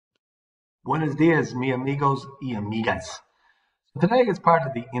Buenos dias, mi amigos y amigas. So today, as part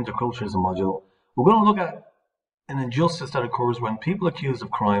of the interculturalism module, we're going to look at an injustice that occurs when people accused of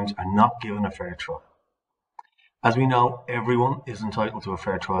crimes are not given a fair trial. As we know, everyone is entitled to a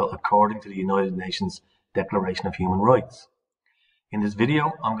fair trial according to the United Nations Declaration of Human Rights. In this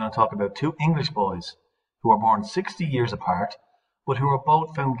video, I'm going to talk about two English boys who were born 60 years apart, but who were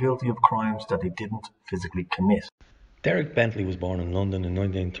both found guilty of crimes that they didn't physically commit. Derek Bentley was born in London in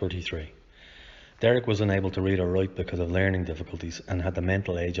 1933. Derek was unable to read or write because of learning difficulties and had the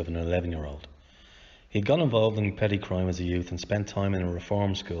mental age of an 11-year-old. He'd got involved in petty crime as a youth and spent time in a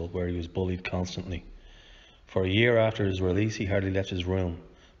reform school where he was bullied constantly. For a year after his release, he hardly left his room,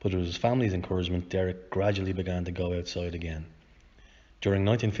 but with his family's encouragement, Derek gradually began to go outside again. During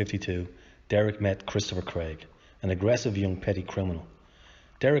 1952, Derek met Christopher Craig, an aggressive young petty criminal.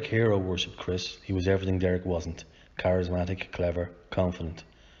 Derek hero worshipped Chris. He was everything Derek wasn't: charismatic, clever, confident,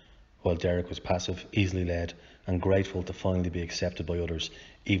 while Derek was passive, easily led, and grateful to finally be accepted by others,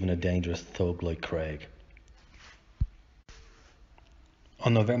 even a dangerous thug like Craig.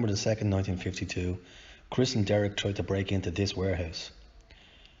 On November the 2nd, 1952, Chris and Derek tried to break into this warehouse.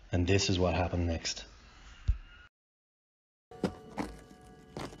 And this is what happened next.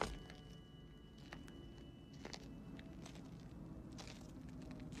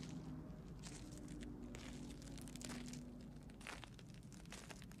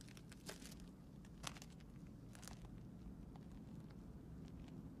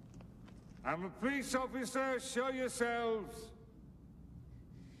 I'm a police officer, show yourselves.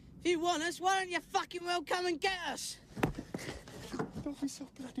 If you want us, why don't you fucking well come and get us? Don't be so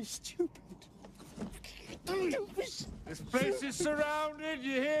bloody stupid. This place is surrounded,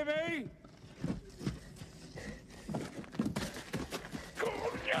 you hear me?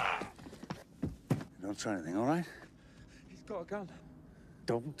 Don't try anything, all right? He's got a gun.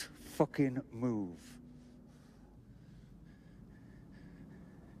 Don't fucking move.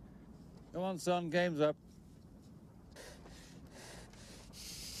 Come on, son, game's up.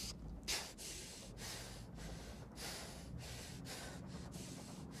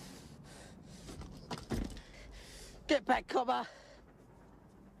 Get back, copper.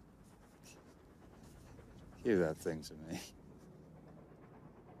 Give that thing to me.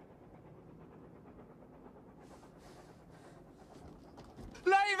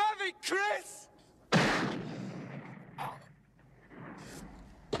 Let him have it, Chris!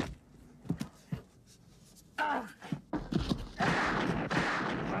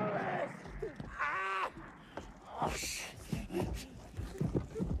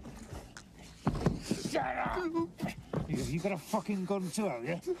 Shut up! You got a fucking gun too, have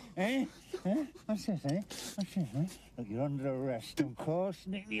you? Eh? Eh? What's this, eh? What's this, eh? Look, you're under arrest, of course,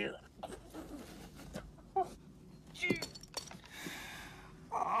 Nick. You.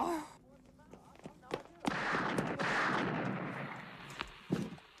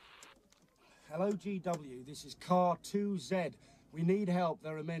 Hello, GW. This is Car 2Z. We need help.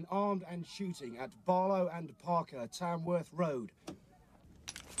 There are men armed and shooting at Barlow and Parker, Tamworth Road.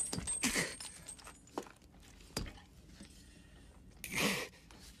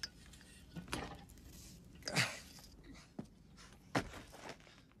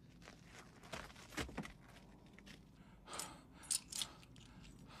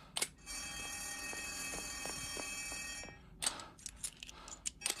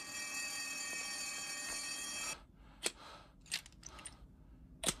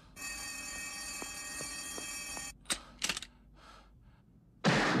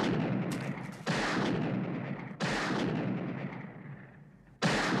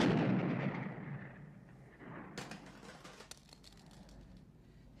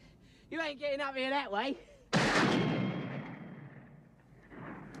 You ain't getting up here that way.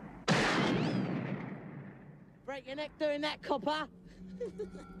 Break your neck doing that, copper.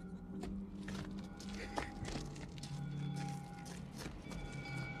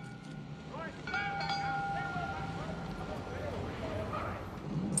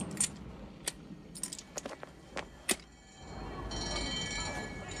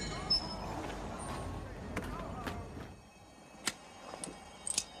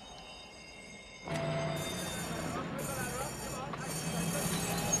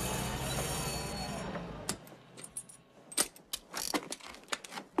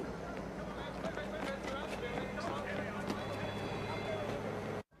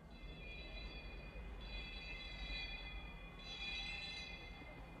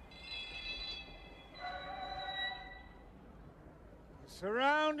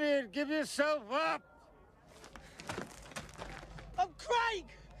 Surrounded, give yourself up! I'm Craig!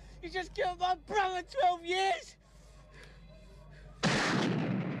 You just killed my brother 12 years!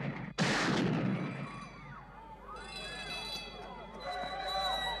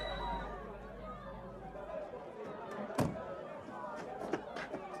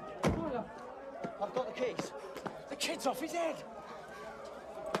 It's off his head.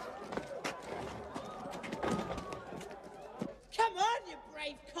 Come on, you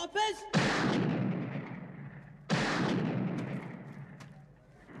brave coppers!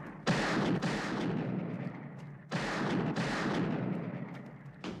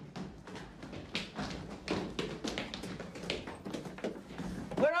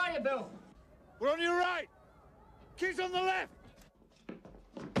 Where are you, Bill? We're on your right. Kid's on the left.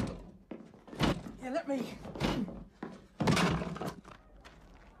 Yeah, let me.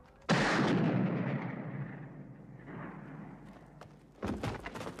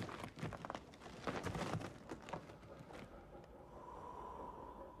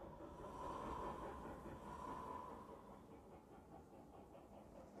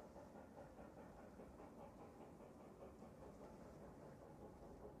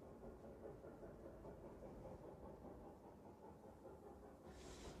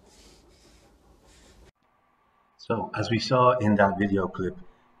 So, as we saw in that video clip,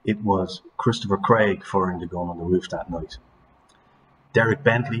 it was Christopher Craig firing the gun on the roof that night. Derek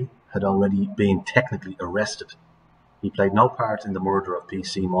Bentley had already been technically arrested. He played no part in the murder of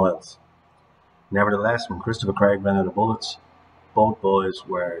PC Miles. Nevertheless, when Christopher Craig ran out of bullets, both boys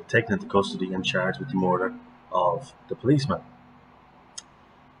were taken into custody and charged with the murder of the policeman.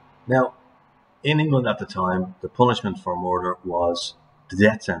 Now, in England at the time, the punishment for murder was the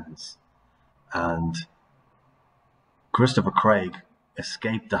death sentence. And Christopher Craig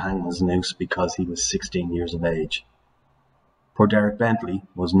escaped the hangman's noose because he was 16 years of age. Poor Derek Bentley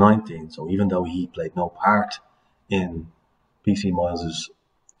was 19, so even though he played no part in PC Miles'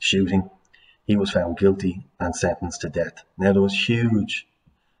 shooting, he was found guilty and sentenced to death. Now, there was huge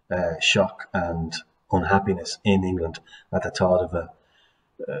shock and unhappiness in England at the thought of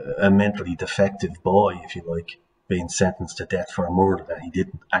a mentally defective boy, if you like, being sentenced to death for a murder that he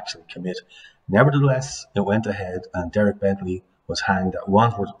didn't actually commit. Nevertheless, it went ahead and Derek Bentley was hanged at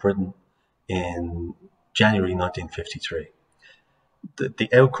Wandsworth Prison in January 1953. The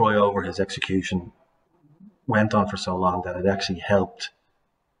outcry over his execution went on for so long that it actually helped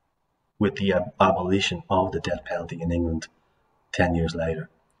with the abolition of the death penalty in England 10 years later.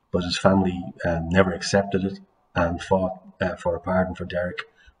 But his family never accepted it and fought for a pardon for Derek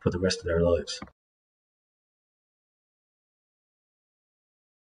for the rest of their lives.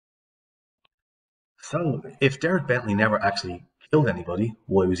 So, if Derek Bentley never actually killed anybody,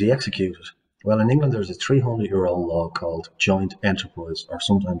 why was he executed? Well, in England there's a 300-year-old law called joint enterprise, or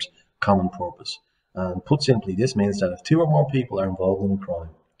sometimes common purpose. And put simply, this means that if two or more people are involved in a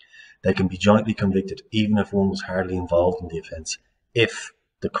crime, they can be jointly convicted, even if one was hardly involved in the offence, if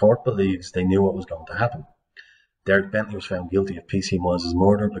the court believes they knew what was going to happen. Derek Bentley was found guilty of PC Miles'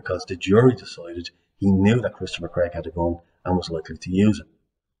 murder because the jury decided he knew that Christopher Craig had a gun and was likely to use it.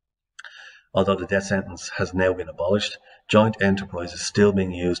 Although the death sentence has now been abolished, joint enterprise is still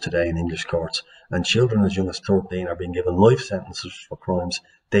being used today in English courts, and children as young as 13 are being given life sentences for crimes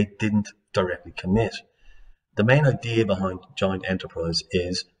they didn't directly commit. The main idea behind joint enterprise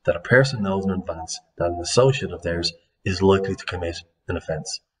is that a person knows in advance that an associate of theirs is likely to commit an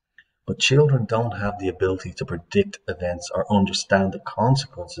offence. But children don't have the ability to predict events or understand the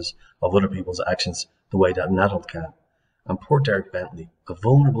consequences of other people's actions the way that an adult can. And poor Derek Bentley, a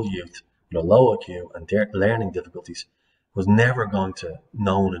vulnerable youth with a low IQ and learning difficulties, was never going to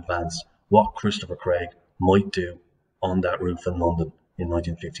know in advance what Christopher Craig might do on that roof in London in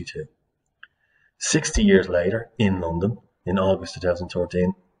 1952. 60 years later, in London, in August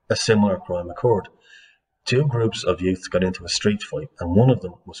 2013, a similar crime occurred. Two groups of youths got into a street fight and one of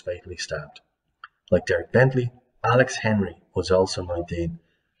them was fatally stabbed. Like Derek Bentley, Alex Henry was also 19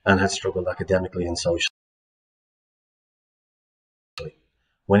 and had struggled academically and socially.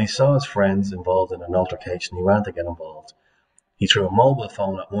 When he saw his friends involved in an altercation, he ran to get involved. He threw a mobile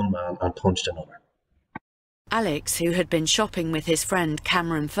phone at one man and punched another. Alex, who had been shopping with his friend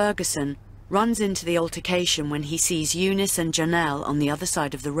Cameron Ferguson, runs into the altercation when he sees Eunice and Janelle on the other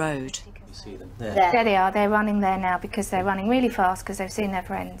side of the road. You see them there. There they are. They're running there now because they're running really fast because they've seen their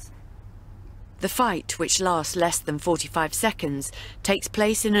friends. The fight, which lasts less than 45 seconds, takes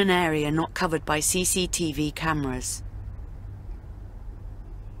place in an area not covered by CCTV cameras.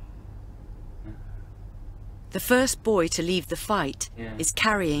 The first boy to leave the fight is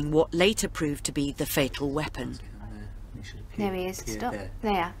carrying what later proved to be the fatal weapon. There he is. Stop.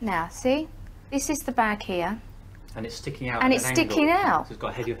 There. Now, see? This is the bag here. And it's sticking out. And it's sticking out. So it's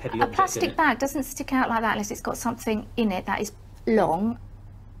got a heavy object A plastic bag doesn't stick out like that unless it's got something in it that is long.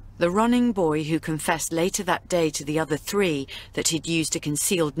 The running boy who confessed later that day to the other three that he'd used a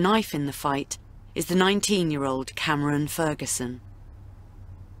concealed knife in the fight is the 19-year-old Cameron Ferguson.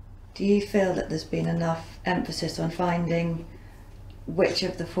 Do you feel that there's been enough emphasis on finding which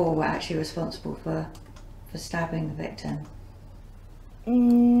of the four were actually responsible for stabbing the victim?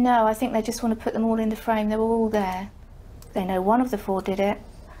 No, I think they just want to put them all in the frame. They were all there. They know one of the four did it,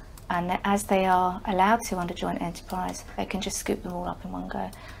 and as they are allowed to under joint enterprise, they can just scoop them all up in one go.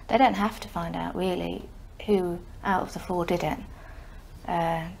 They don't have to find out really who out of the four did it.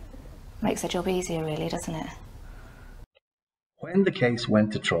 Makes their job easier really, doesn't it? When the case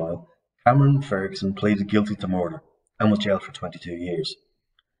went to trial, Cameron Ferguson pleaded guilty to murder and was jailed for 22 years.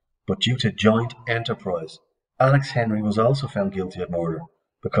 But due to joint enterprise, Alex Henry was also found guilty of murder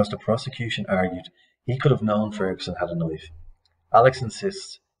because the prosecution argued he could have known Ferguson had a knife. Alex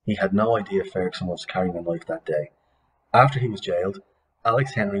insists he had no idea Ferguson was carrying a knife that day. After he was jailed,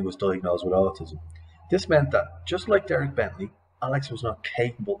 Alex Henry was diagnosed with autism. This meant that, just like Derek Bentley, Alex was not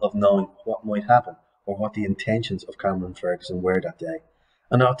capable of knowing what might happen or what the intentions of Cameron Ferguson were that day.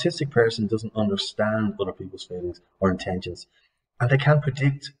 An autistic person doesn't understand other people's feelings or intentions, and they can't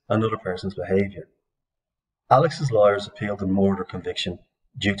predict another person's behaviour. Alex's lawyers appealed the murder conviction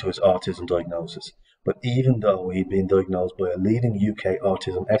due to his autism diagnosis, but even though he'd been diagnosed by a leading UK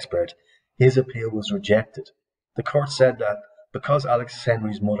autism expert, his appeal was rejected. The court said that because Alex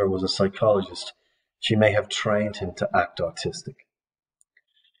Henry's mother was a psychologist, she may have trained him to act autistic.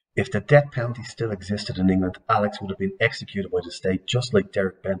 If the death penalty still existed in England, Alex would have been executed by the state just like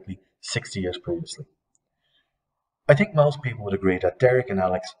Derek Bentley 60 years previously. I think most people would agree that Derek and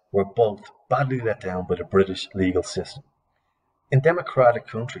Alex were both badly let down by the British legal system. In democratic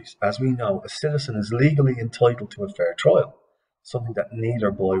countries, as we know, a citizen is legally entitled to a fair trial, something that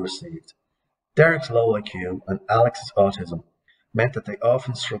neither boy received. Derek's low IQ and Alex's autism meant that they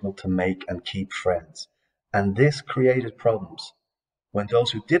often struggled to make and keep friends, and this created problems when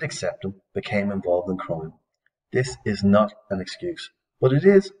those who did accept them became involved in crime. This is not an excuse, but it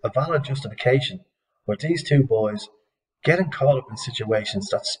is a valid justification for these two boys getting caught up in situations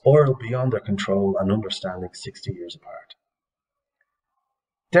that spiral beyond their control and understanding 60 years apart.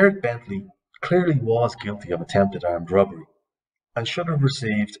 Derek Bentley clearly was guilty of attempted armed robbery and should have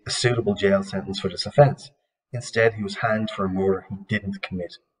received a suitable jail sentence for this offence. Instead, he was hanged for a murder he didn't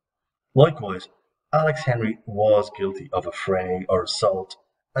commit. Likewise, Alex Henry was guilty of affray or assault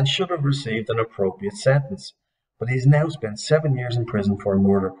and should have received an appropriate sentence, but he's now spent 7 years in prison for a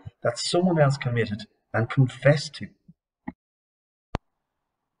murder that someone else committed and confessed to.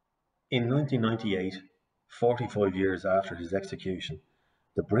 In 1998, 45 years after his execution,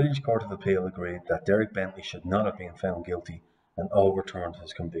 the British Court of Appeal agreed that Derek Bentley should not have been found guilty and overturned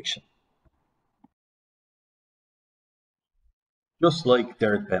his conviction. Just like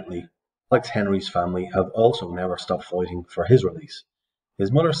Derek Bentley, Alex Henry's family have also never stopped fighting for his release.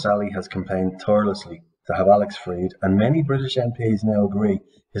 His mother Sally has campaigned tirelessly to have Alex freed, and many British MPs now agree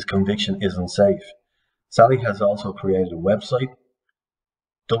his conviction is unsafe. Sally has also created a website,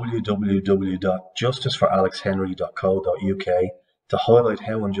 www.justiceforalexhenry.co.uk, to highlight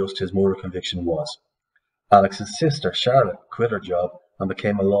how unjust his murder conviction was. Alex's sister Charlotte quit her job and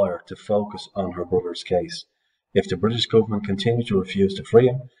became a lawyer to focus on her brother's case. If the British government continue to refuse to free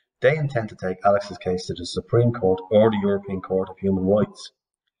him, they intend to take Alex's case to the Supreme Court or the European Court of Human Rights.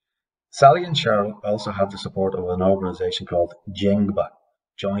 Sally and Charlotte also have the support of an organisation called JENGBA,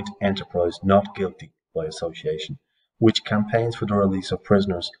 Joint Enterprise Not Guilty by Association, which campaigns for the release of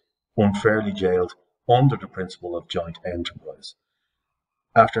prisoners unfairly jailed under the principle of joint enterprise.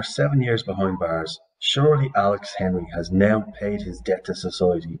 After 7 years behind bars, surely Alex Henry has now paid his debt to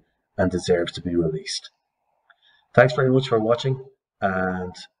society and deserves to be released. Thanks very much for watching,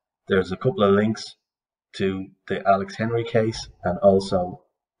 and there's a couple of links to the Alex Henry case and also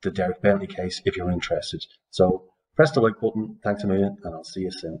the Derek Bentley case if you're interested. So press the like button, thanks a million, and I'll see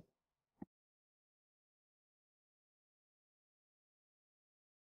you soon.